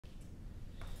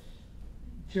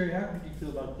Jerry, how did you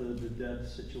feel about the depth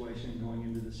situation going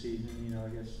into the season? You know, I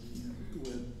guess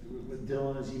with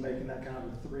Dylan, is he making that kind of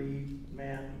a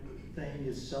three-man thing?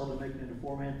 Is Selden making it a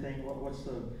four-man thing? What's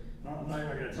the? I'm not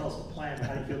even going to tell us the plan, but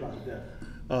how do you feel about the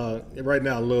depth? Right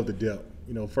now, I love the depth.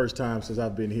 You know, first time since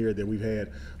I've been here that we've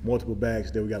had multiple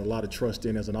backs that we got a lot of trust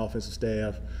in as an offensive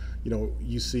staff. You know,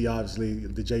 you see obviously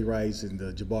the Jay Wrights and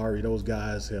the Jabari, those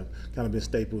guys have kind of been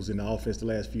staples in the offense the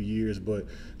last few years. But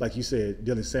like you said,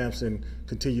 Dylan Sampson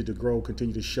continued to grow,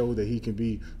 continued to show that he can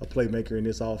be a playmaker in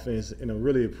this offense. And I'm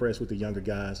really impressed with the younger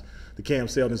guys, the Cam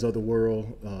Seldons of the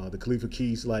world, the Khalifa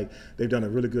Keys. Like, they've done a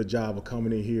really good job of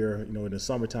coming in here, you know, in the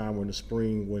summertime or in the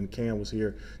spring when Cam was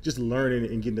here, just learning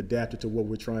and getting adapted to what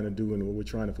we're trying to do and what we're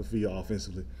trying to fulfill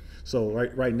offensively. So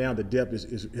right now the depth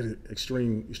is in an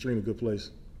extremely good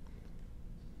place.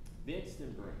 Vince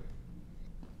and Brent.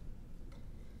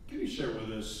 Can you share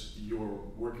with us your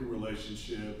working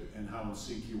relationship and how in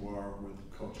sync you are with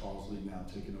Coach Halsley now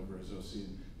taking over as OC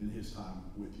in his time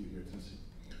with you here at Tennessee?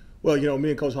 Well, you know, me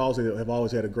and Coach Halsey have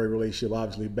always had a great relationship.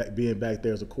 Obviously, being back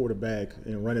there as a quarterback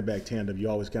and running back tandem, you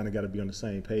always kind of got to be on the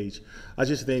same page. I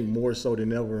just think more so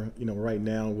than ever, you know, right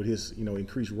now with his, you know,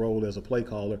 increased role as a play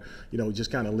caller, you know, just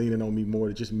kind of leaning on me more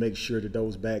to just make sure that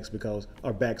those backs, because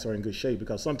our backs are in good shape.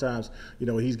 Because sometimes, you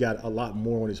know, he's got a lot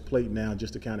more on his plate now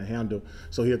just to kind of handle.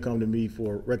 So he'll come to me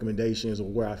for recommendations or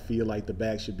where I feel like the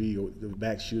back should be or the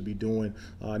back should be doing,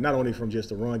 not only from just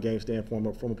a run game standpoint,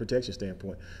 but from a protection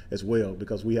standpoint as well,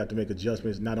 because we have to make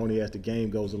adjustments not only as the game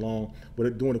goes along,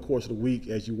 but during the course of the week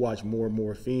as you watch more and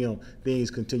more film,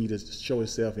 things continue to show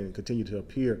itself and continue to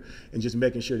appear, and just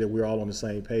making sure that we're all on the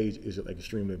same page is like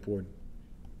extremely important.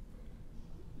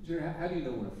 Jerry, how do you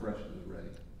know when a freshman is ready?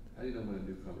 How do you know when a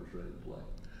newcomer is ready to play?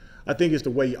 I think it's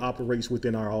the way he operates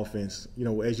within our offense. You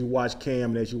know, as you watch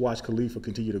Cam and as you watch Khalifa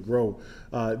continue to grow,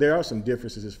 there are some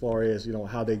differences as far as, you know,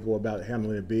 how they go about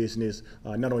handling their business,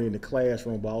 not only in the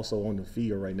classroom but also on the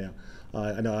field right now.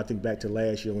 I know, I think back to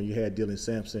last year when you had Dylan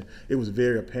Sampson, it was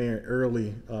very apparent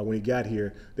early when he got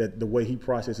here that the way he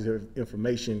processes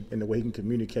information and the way he can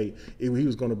communicate, he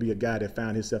was going to be a guy that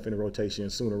found himself in the rotation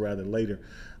sooner rather than later.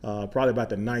 Probably about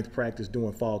the 9th practice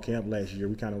during fall camp last year,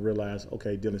 we kind of realized,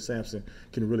 okay, Dylan Sampson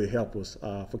can really help us.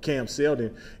 For Cam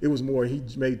Seldon, it was more he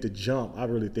made the jump, I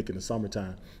really think, in the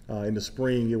summertime. In the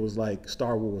spring, it was like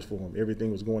Star Wars for him.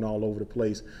 Everything was going all over the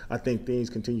place. I think things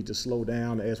continue to slow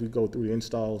down as we go through the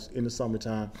installs in the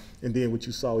summertime. And then what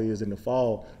you saw is in the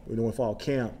fall, during fall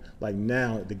camp, like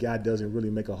now, the guy doesn't really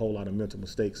make a whole lot of mental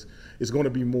mistakes. It's going to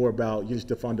be more about just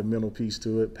the fundamental piece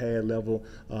to it, pad level.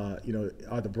 You know,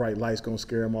 are the bright lights going to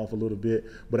scare him off a little bit?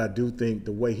 But I do think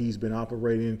the way he's been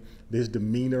operating, his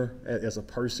demeanor as a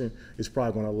person is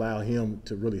probably going to allow him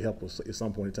to really help us at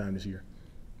some point in time this year.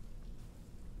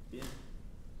 Yeah.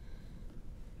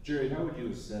 Jerry, how would you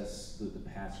assess the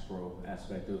pass pro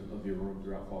aspect of your room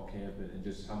throughout fall camp, and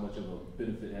just how much of a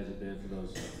benefit has it been for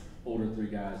those older 3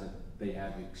 guys that they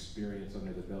have experience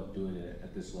under the belt doing it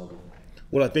at this level?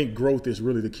 Well, I think growth is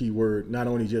really the key word, not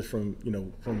only just from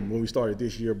when we started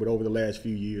this year, but over the last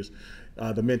few years.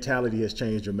 The mentality has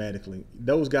changed dramatically.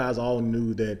 Those guys all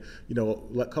knew that, you know,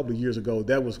 a couple of years ago,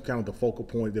 that was kind of the focal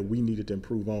point that we needed to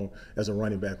improve on as a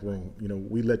running back room. You know,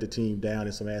 we let the team down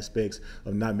in some aspects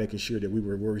of not making sure that we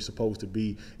were where we were supposed to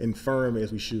be and firm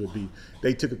as we should be.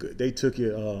 They took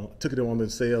it on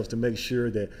themselves to make sure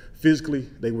that physically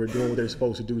they were doing what they're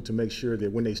supposed to do, to make sure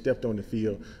that when they stepped on the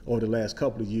field over the last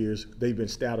couple of years, they've been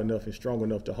stout enough and strong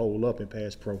enough to hold up in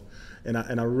pass pro. And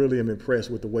I really am impressed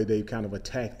with the way they've kind of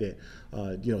attacked that.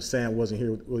 You know, Sam wasn't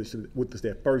here with us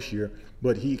that first year,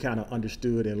 but he kind of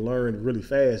understood and learned really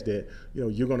fast that, you know,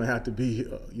 you're going to have to be,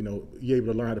 you know, you're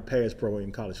able to learn how to pass pro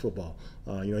in college football.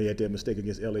 You know, he had that mistake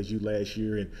against LSU last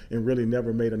year and really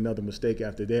never made another mistake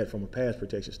after that from a pass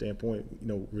protection standpoint. You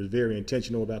know, was very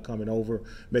intentional about coming over,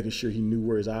 making sure he knew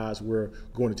where his eyes were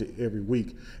going into every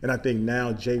week. And I think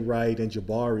now Jay Wright and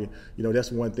Jabari, you know,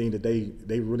 that's one thing that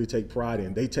they really take pride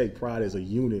in. They take pride as a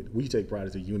unit. We take pride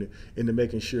as a unit into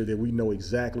making sure that we know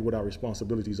exactly what our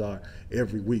responsibilities are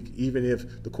every week, even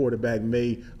if the quarterback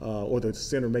may or the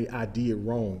center may ID it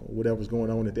wrong or whatever's going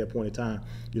on at that point in time.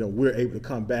 You know, we're able to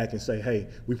come back and say, hey,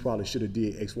 we probably should have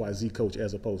did X, Y, Z, coach,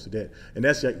 as opposed to that. And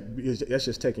that's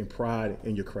just taking pride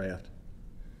in your craft.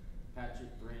 Patrick,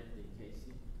 Brent, and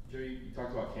Casey. Jerry, you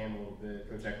talked about Cam a little bit.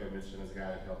 Coach Eckler mentioned as a guy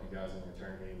that helped you guys in the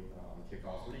return game on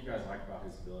kickoffs. What do you guys like about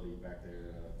his ability back there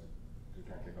to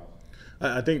return kickoffs?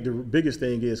 I think the biggest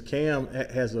thing is Cam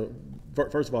has a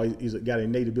first of all, he's got an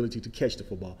innate ability to catch the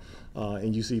football.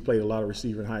 And you see he played a lot of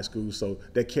receiver in high school, so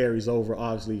that carries over,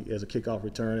 obviously, as a kickoff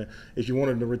returner. If you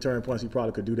wanted to return punts, he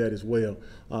probably could do that as well.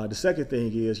 The second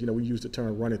thing is, we use the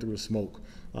term running through the smoke.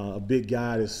 A big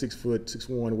guy that's 6 foot,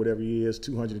 6'1", whatever he is,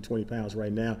 220 pounds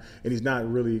right now, and he's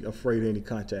not really afraid of any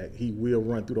contact. He will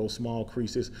run through those small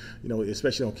creases,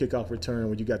 especially on kickoff return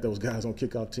when you got those guys on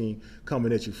kickoff team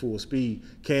coming at you full speed.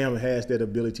 Cam has that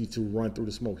ability to run through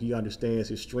the smoke. He understands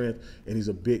his strength, and he's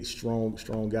a big, strong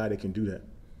guy that can do that.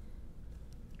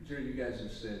 Jerry, you guys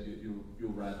have said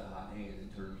you'll ride the hot hand in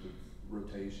terms of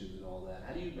rotations and all that.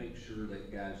 How do you make sure that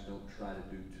guys don't try to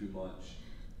do too much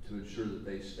to ensure that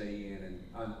they stay in and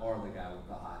are the guy with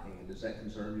the hot hand? Does that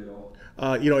concern you at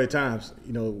all? At times,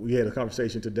 we had a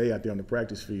conversation today out there on the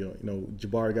practice field.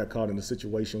 Jabari got caught in a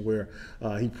situation where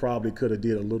he probably could have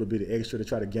did a little bit extra to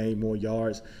try to gain more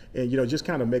yards. And, just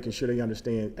kind of making sure they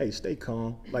understand, hey, stay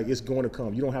calm. Like, it's going to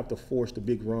come. You don't have to force the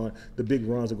big run. The big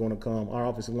runs are going to come. Our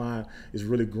offensive line is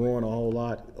really growing a whole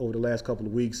lot over the last couple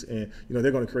of weeks. And,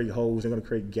 they're going to create holes. They're going to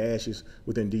create gashes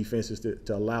within defenses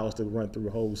to allow us to run through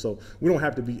holes. So we don't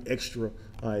have to be extra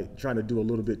trying to do a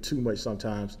little bit too much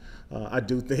sometimes. I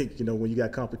do think, when you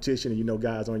got competition and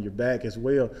guys on your back as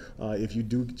well, if you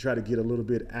do try to get a little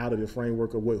bit out of the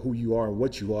framework of who you are and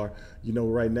what you are,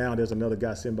 right now there's another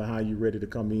guy sitting behind you ready to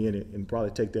come in and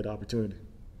probably take that opportunity.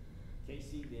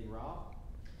 Casey, then Rob.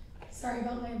 Sorry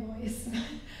about my voice.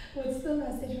 What's the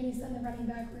message when you send the running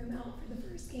back room out for the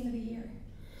first game of the year?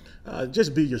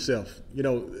 Just be yourself.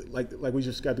 Like we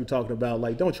just got through talking about,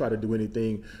 like, don't try to do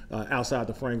anything outside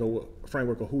the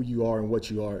framework of who you are and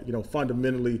what you are.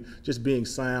 Fundamentally, just being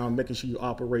sound, making sure you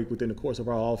operate within the course of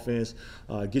our offense.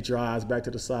 Get your eyes back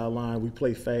to the sideline. We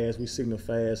play fast. We signal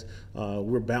fast.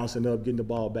 We're bouncing up, getting the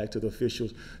ball back to the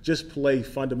officials. Just play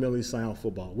fundamentally sound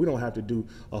football. We don't have to do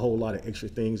a whole lot of extra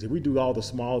things. If we do all the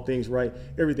small things right,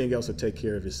 everything else will take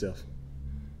care of itself.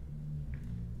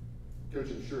 Coach,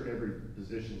 I'm sure every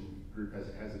position group has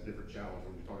a different challenge.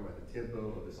 When you talk about the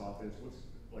tempo of this offense, what's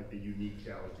like the unique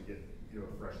challenge to get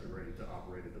a freshman ready to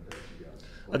operate at the pace you guys?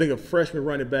 I think a freshman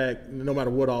running back, no matter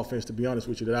what offense, to be honest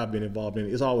with you, that I've been involved in,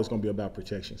 is always going to be about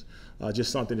protections.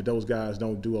 Just something that those guys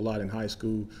don't do a lot in high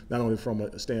school, not only from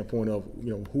a standpoint of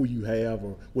who you have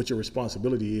or what your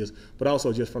responsibility is, but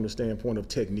also just from the standpoint of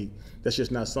technique. That's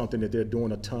just not something that they're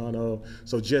doing a ton of.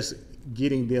 So just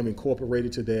getting them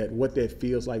incorporated to that, what that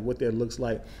feels like, what that looks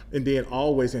like, and then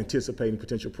always anticipating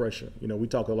potential pressure. We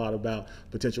talk a lot about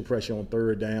potential pressure on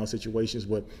third down situations,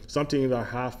 but some teams are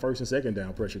high first and second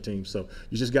down pressure teams. So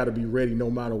you just got to be ready no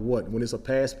matter what. When it's a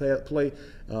pass play,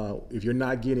 if you're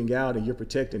not getting out and you're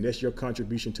protecting, that's your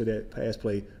contribution to that pass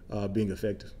play being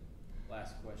effective.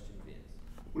 Last question, Vince.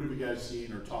 What have you guys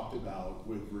seen or talked about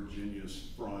with Virginia's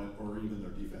front or even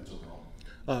their defense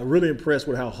overall? Really impressed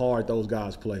with how hard those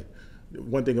guys play.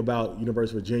 One thing about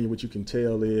University of Virginia, what you can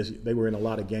tell is they were in a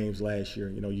lot of games last year.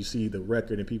 You see the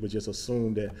record and people just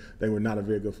assume that they were not a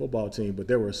very good football team, but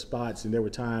there were spots and there were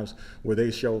times where they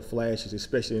showed flashes,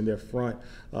 especially in their front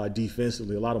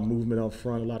defensively. A lot of movement up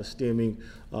front, a lot of stemming.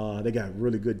 They got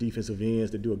really good defensive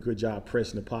ends that do a good job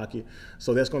pressing the pocket.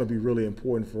 So that's going to be really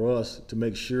important for us to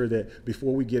make sure that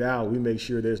before we get out, we make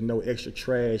sure there's no extra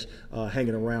trash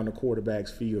hanging around the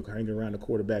quarterback's field, hanging around the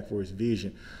quarterback for his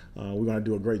vision. We're going to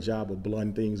do a great job of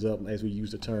blunting things up, as we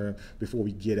use the term, before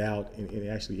we get out and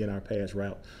actually in our pass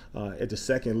route. At the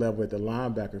second level, at the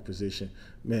linebacker position,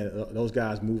 man, those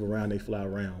guys move around, they fly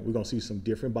around. We're going to see some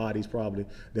different bodies probably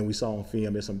than we saw on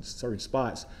film at some certain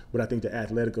spots, but I think the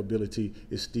athletic ability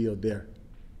is still there.